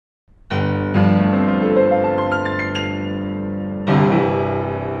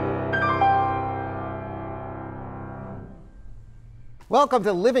Welcome to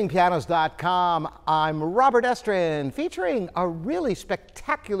livingpianos.com. I'm Robert Estrin, featuring a really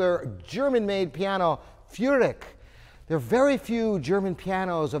spectacular German-made piano, Feurich. There are very few German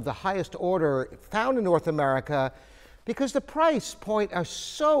pianos of the highest order found in North America because the price point are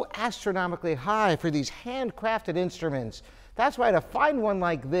so astronomically high for these handcrafted instruments. That's why to find one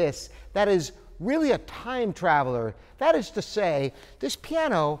like this that is really a time traveler, that is to say, this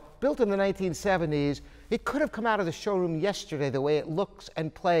piano, built in the 1970s, it could have come out of the showroom yesterday the way it looks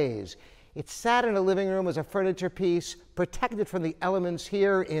and plays. It sat in a living room as a furniture piece, protected from the elements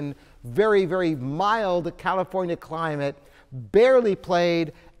here in very, very mild California climate, barely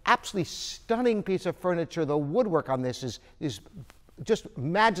played, absolutely stunning piece of furniture. The woodwork on this is just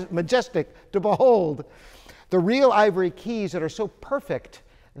majestic to behold. The real ivory keys that are so perfect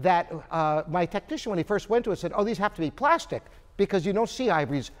that my technician, when he first went to it, said, oh, these have to be plastic because you don't see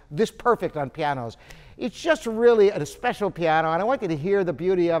ivories this perfect on pianos. It's just really a special piano, and I want you to hear the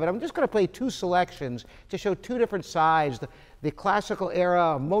beauty of it. I'm just going to play two selections to show two different sides, the classical era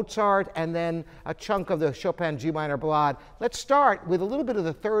of Mozart and then a chunk of the Chopin G minor ballade. Let's start with a little bit of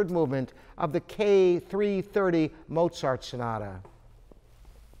the third movement of the K330 Mozart Sonata.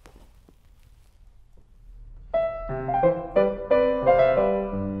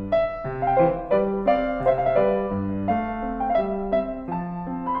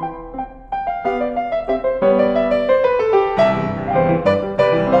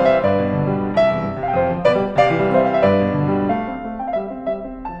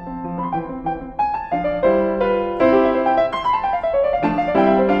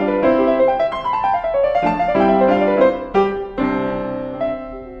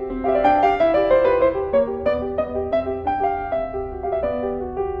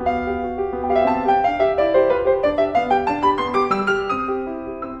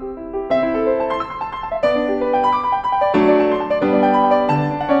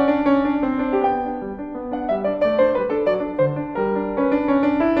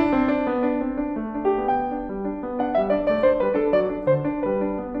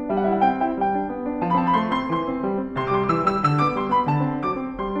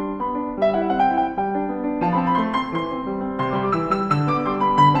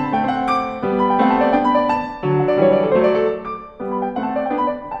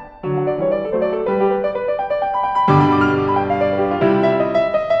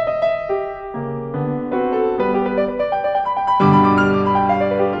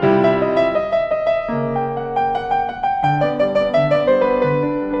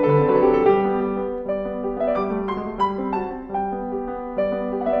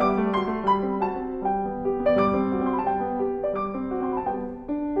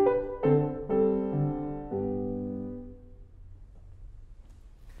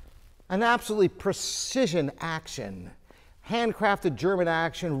 An absolutely precision action, handcrafted German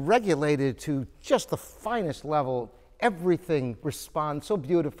action, regulated to just the finest level. Everything responds so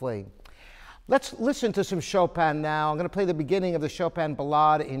beautifully. Let's listen to some Chopin now. I'm going to play the beginning of the Chopin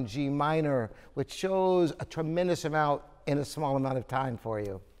Ballade in G minor, which shows a tremendous amount in a small amount of time for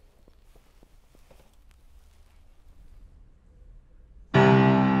you.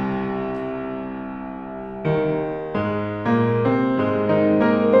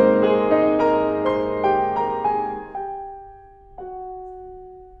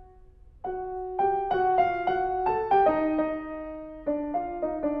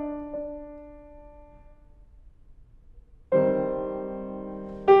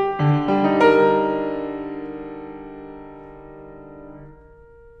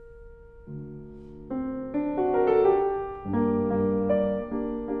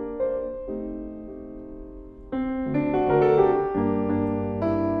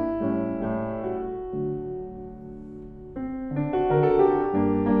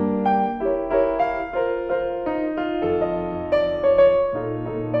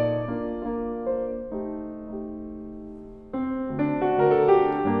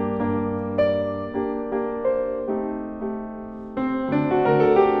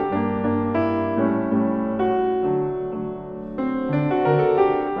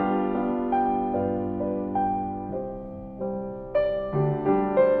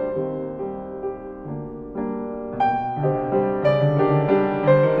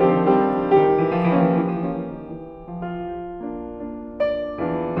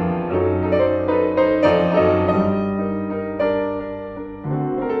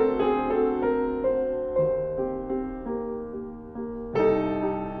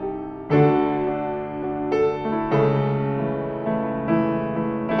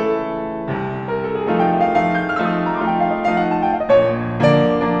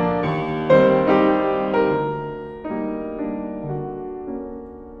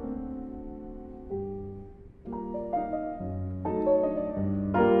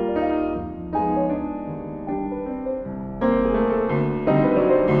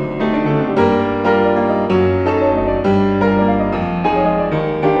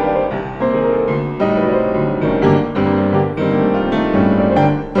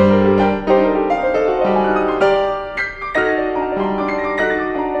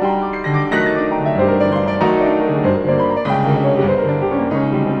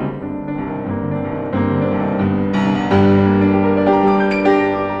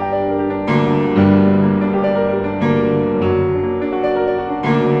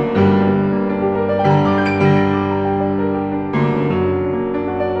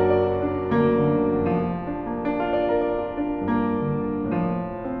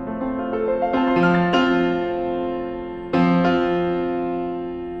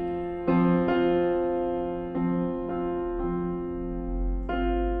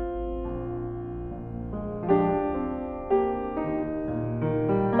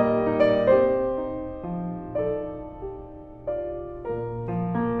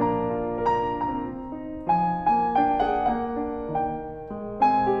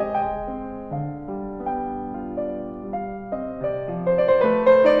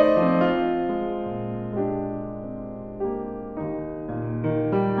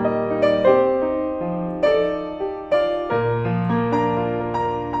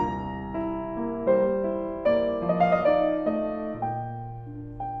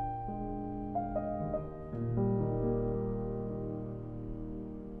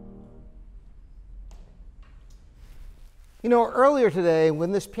 know, earlier today,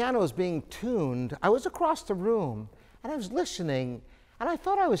 when this piano was being tuned, I was across the room, and I was listening, and I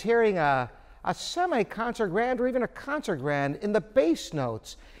thought I was hearing a semi-concert grand or even a concert grand in the bass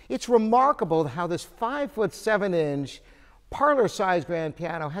notes. It's remarkable how this 5'7" parlor-sized grand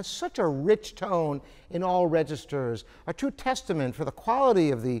piano has such a rich tone in all registers, a true testament for the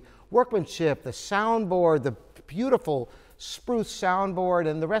quality of the workmanship, the soundboard, the beautiful spruce soundboard,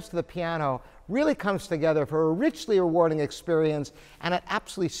 and the rest of the piano really comes together for a richly rewarding experience and an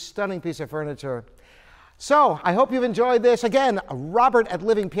absolutely stunning piece of furniture. So I hope you've enjoyed this. Again,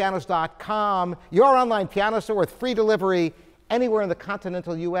 robert@livingpianos.com, your online piano store with free delivery anywhere in the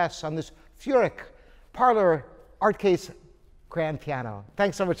continental US on this Feurich parlor art case grand piano.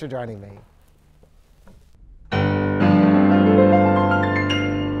 Thanks so much for joining me.